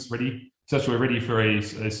instruments ready, such that we're ready for a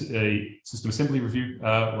system assembly review,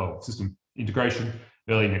 system integration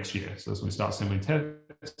early next year. So that's when we start assembling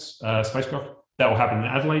spacecraft. That will happen in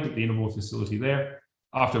Adelaide at the Interval facility there.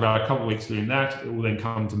 After about a couple of weeks doing that, it will then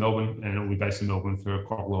come to Melbourne, and it will be based in Melbourne for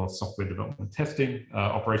quite a lot of software development testing,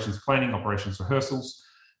 operations planning, operations rehearsals,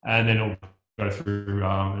 and then it'll go through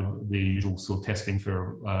the usual sort of testing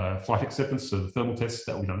for flight acceptance, so the thermal tests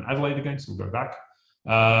that will be done in Adelaide again, so we'll go back.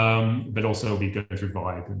 But also we'll be going through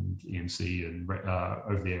VIBE and EMC and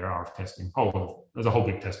over-the-air RF testing. There's a whole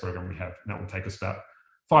big test program we have, and that will take us about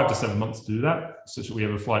 5 to 7 months to do that, such that we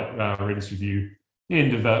have a flight readiness review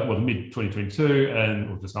end of the mid 2022,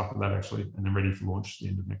 or just after that actually, and then ready for launch the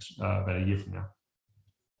end of about a year from now.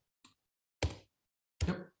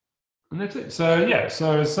 Yep, and that's it. So yeah,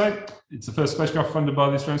 so as I say, it's the first spacecraft funded by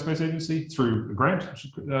the Australian Space Agency through a grant, I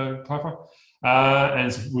should clarify.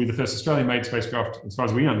 And we're the first Australian-made spacecraft, as far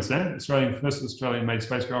as we understand, first Australian-made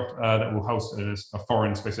spacecraft that will host a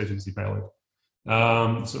foreign space agency payload.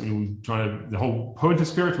 So the whole point of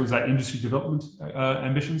SpIRIT was that industry development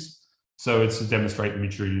ambitions. So it's to demonstrate the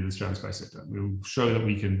maturity of the Australian space sector. We'll show that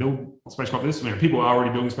we can build spacecraft like this. People are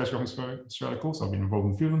already building spacecraft in Australia, of course. I've been involved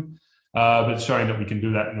in a few of them. But showing that we can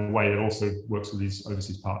do that in a way that also works with these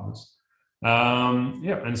overseas partners.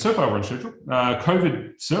 And so far we're on schedule.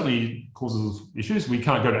 COVID certainly causes issues. We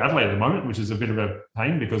can't go to Adelaide at the moment, which is a bit of a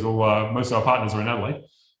pain because most of our partners are in Adelaide.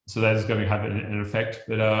 So that is going to have an effect.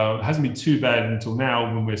 But it hasn't been too bad until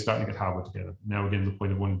now when we're starting to get hardware together. Now we're getting to the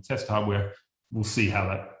point of wanting to test hardware. We'll see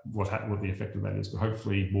what the effect of that is, but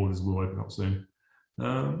hopefully borders will open up soon.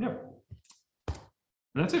 And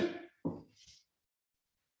that's it.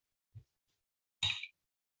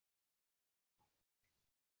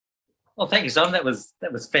 Well, thank you, Simon. That was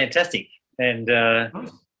fantastic and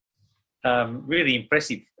really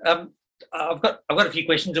impressive. I've got a few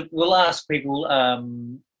questions. We'll ask people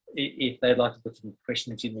if they'd like to put some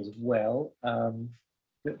questions in as well.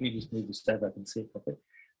 Let me just move the tab up and see it properly.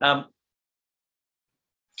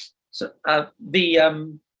 So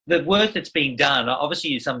the work that's being done,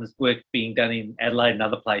 obviously some of the work being done in Adelaide and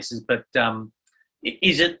other places, but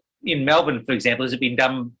is it in Melbourne, for example, has it been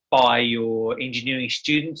done by your engineering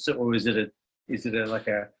students, or is it like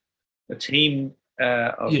a team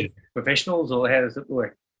of professionals, or how does it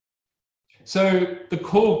work? So the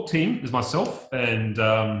core team is myself and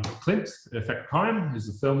Clint Feckheim, who's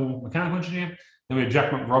the thermal mechanical engineer. Then we have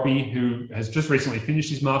Jack McRobbie, who has just recently finished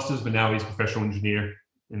his master's, but now he's a professional engineer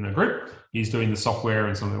in the group. He's doing the software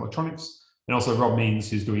and some of the electronics. And also Rob Means,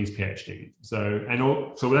 who's doing his PhD. So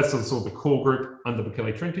that's sort of the core group under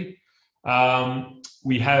Bekele Trinity.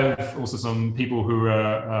 We have also some people who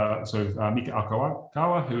are, Mika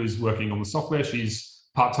Akawa, who is working on the software. She's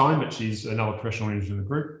part-time, but she's another professional engineer in the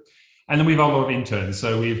group. And then we've got a lot of interns.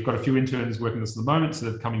 So we've got a few interns working with us at the moment. So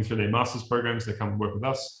they're coming through their master's programs. They come and work with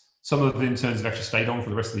us. Some of the interns have actually stayed on for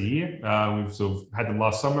the rest of the year. We've sort of had them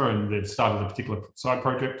last summer and they've started a particular side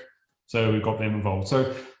project. So we've got them involved.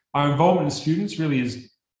 So our involvement in students really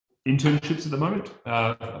is internships at the moment,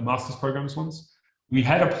 master's programs ones. We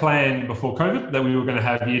had a plan before COVID that we were going to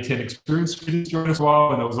have year 10 experience students join us a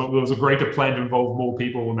while, and there was a greater plan to involve more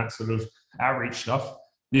people in that sort of outreach stuff.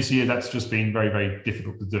 This year, that's just been very, very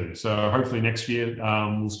difficult to do. So hopefully next year,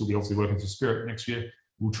 we'll still be obviously working through SpIRIT next year.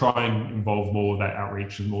 We'll try and involve more of that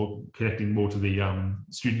outreach and more connecting more to the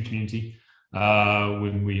student community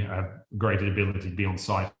when we have greater ability to be on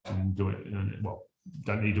site and do it. And, well,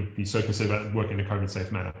 don't need to be so concerned about working in a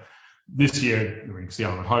COVID-safe manner. This year, you can see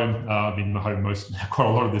I'm at home. I've been at home quite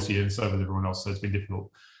a lot of this year, and so has everyone else, so it's been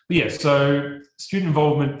difficult. But yeah, so student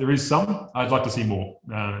involvement, there is some. I'd like to see more,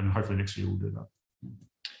 and hopefully next year we'll do that.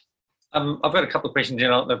 I've got a couple of questions,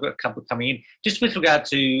 and I've got a couple coming in. Just with regard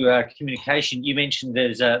to communication, you mentioned there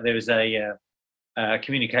is a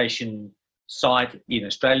communication site in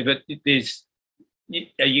Australia, but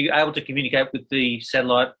are you able to communicate with the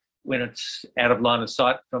satellite when it's out of line of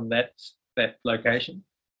sight from that location?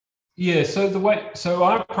 Yeah, so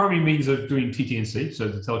our primary means of doing TT&C, so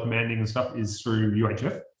the telecommanding and stuff, is through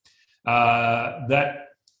UHF. That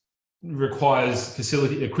requires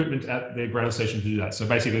facility equipment at their ground station to do that. So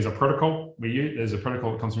basically, there's a protocol we use. There's a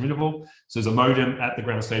protocol that comes from Interval. So there's a modem at the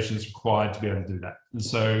ground station that's required to be able to do that. And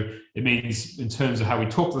so it means, in terms of how we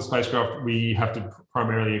talk to the spacecraft, we have to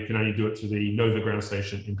can only do it to the Nova ground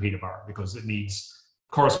station in Peterborough because it needs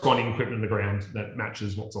corresponding equipment on the ground that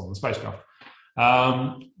matches what's on the spacecraft.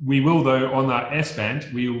 We will, though, on our S-band,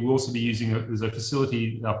 we will also be using there's a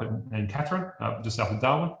facility up in Katherine, just south of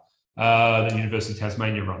Darwin, that University of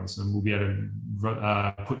Tasmania runs, and we'll be able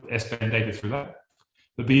to put S-band data through that.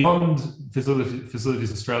 But beyond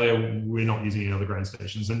Facilities Australia, we're not using any other ground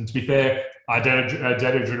stations. And to be fair, our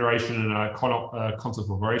data generation and our concept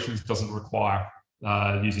of operations doesn't require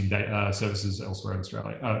using data services elsewhere in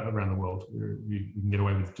Australia, around the world. We can get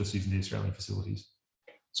away with just using the Australian facilities.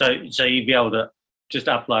 So you'd be able to just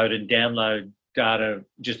upload and download data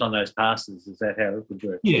just on those passes. Is that how it would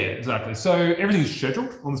work? Yeah, exactly. So everything's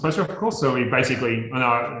scheduled on the spacecraft, of course. So we basically,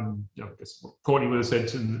 I guess what Courtney would have said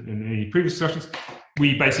in any previous discussions,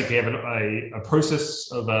 we basically have a process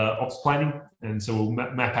of ops planning. And so we'll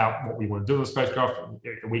map out what we want to do on the spacecraft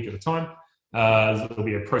a week at a time. There'll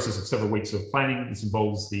be a process of several weeks of planning. This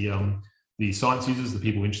involves the science users, the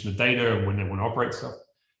people interested in the data and when they want to operate stuff.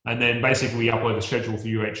 And then basically we upload a schedule for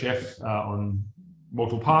UHF on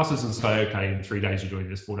multiple passes and say, okay, in 3 days you're doing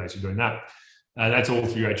this, 4 days you're doing that. That's all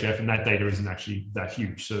through UHF, and that data isn't actually that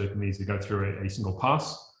huge, so it can easily go through a single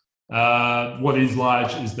pass. What is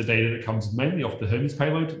large is the data that comes mainly off the Hermes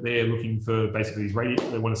payload. They're looking for basically these radio.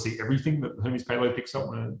 They want to see everything that the Hermes payload picks up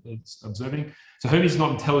when it's observing. So Hermes is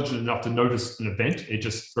not intelligent enough to notice an event. It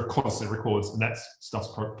just constantly records, and that stuff's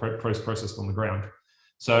processed on the ground.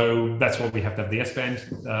 So that's why we have to have the S-band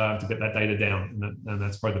to get that data down, and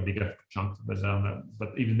that's probably the bigger chunk. But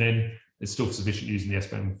even then, it's still sufficient using the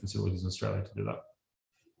S-band facilities in Australia to do that.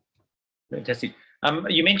 Fantastic.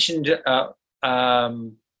 You mentioned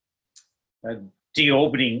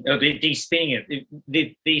deorbiting or de-spinning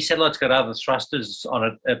it. The satellite's got other thrusters on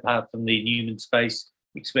it apart from the Newman Space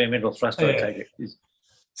experimental thruster. I take it.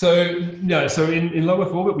 So no, so in low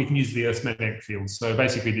Earth orbit we can use the Earth's magnetic field. So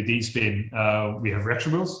basically the D-spin, we have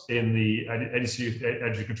reaction wheels in the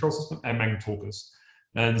energy control system and magnetorquers.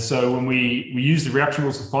 And so when we use the reaction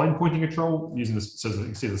wheels for fine pointing control, using this, so you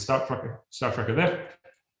can see the Star Tracker there.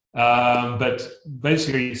 But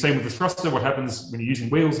basically, same with the thruster. What happens when you're using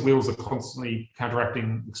wheels? Wheels are constantly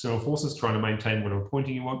counteracting external forces, trying to maintain whatever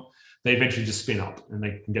pointing you want. They eventually just spin up, and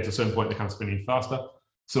they can get to a certain point. They can't spin any faster.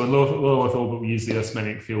 So in low Earth orbit, we use the Earth's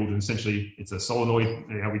magnetic field, and essentially it's a solenoid.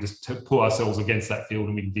 We just pull ourselves against that field,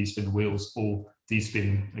 and we can de-spin the wheels or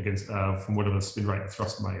de-spin against from whatever spin rate the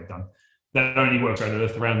thruster may have done. That only works around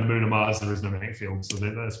Earth. Around the Moon and Mars, there is no magnetic field, so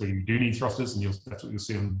that's where you do need thrusters, and that's what you'll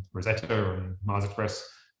see on Rosetta or Mars Express.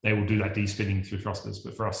 They will do that de-spinning through thrusters,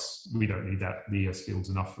 but for us, we don't need that. The ES field's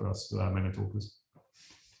enough for us magnetorquers.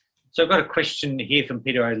 So I've got a question here from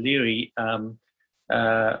Peter O'Leary.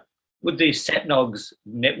 Would the SatNOGS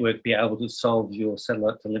network be able to solve your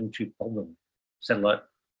satellite telemetry problem?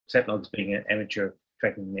 SatNOGS being an amateur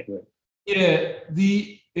tracking network. Yeah, not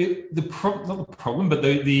the problem, but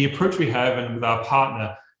the approach we have, and with our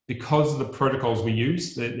partner because of the protocols we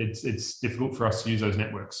use, it's difficult for us to use those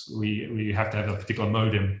networks. We have to have a particular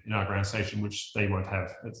modem in our ground station, which they won't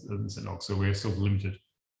have at Sentinel. So we're still limited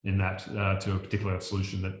in that to a particular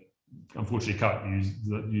solution that unfortunately can't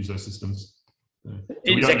use those systems. So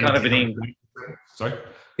is that kind of sorry?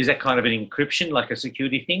 Is that kind of an encryption, like a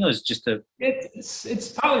security thing, or is it just a?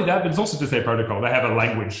 It's partly that, but it's also just their protocol. They have a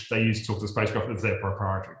language they use to talk to the spacecraft that's their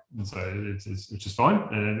proprietary, and so it's just fine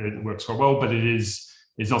and it works quite well. But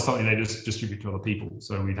it's not something they just distribute to other people.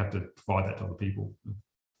 So we'd have to provide that to other people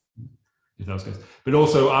if that was the case. But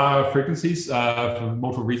also our frequencies for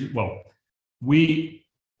multiple reasons. Well,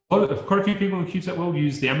 quite a few people in the CubeSat world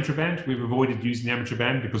use the amateur band. We've avoided using the amateur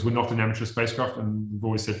band because we're not an amateur spacecraft, and we've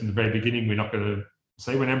always said from the very beginning we're not going to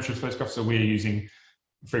say we're an amateur spacecraft, so we're using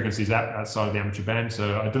frequencies outside of the amateur band.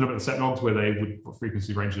 So I don't know about the Satnogs where they would what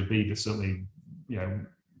frequency range would be, but certainly,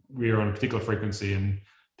 we're on a particular frequency and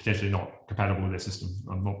potentially not compatible with their system.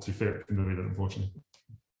 I'm not too familiar with it, unfortunately.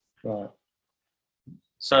 Right.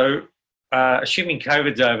 So, assuming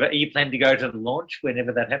COVID's over, are you planning to go to the launch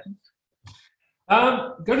whenever that happens?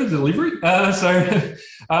 Go to delivery.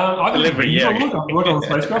 Delivery, yeah. I work on the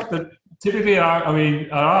spacecraft, but typically, on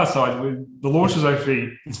our side, the launch is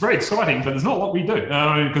it's very exciting, but there's not a lot we do.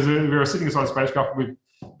 Because we're sitting inside a spacecraft,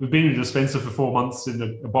 we've been in a dispenser for 4 months in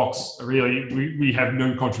a box. Really, we have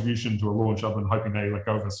no contribution to a launch other than hoping they let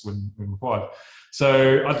go of us when required.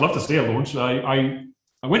 So I'd love to see a launch. I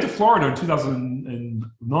went to Florida in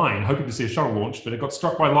 2009, hoping to see a shuttle launch, but it got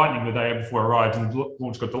struck by lightning the day before I arrived, and the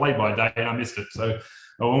launch got delayed by a day, and I missed it. So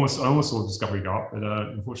I almost saw Discovery go up, but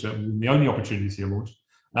unfortunately, the only opportunity to see a launch.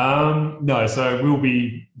 No, so we'll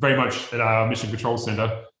be very much at our mission control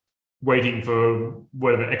center, waiting for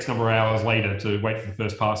whatever X number of hours later to wait for the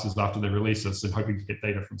first passes after they release us, and hoping to get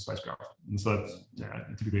data from spacecraft. And so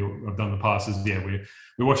typically what I've done in the past is,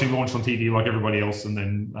 we're watching launch on TV like everybody else, and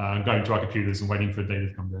then going to our computers and waiting for data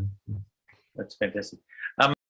to come down. That's fantastic.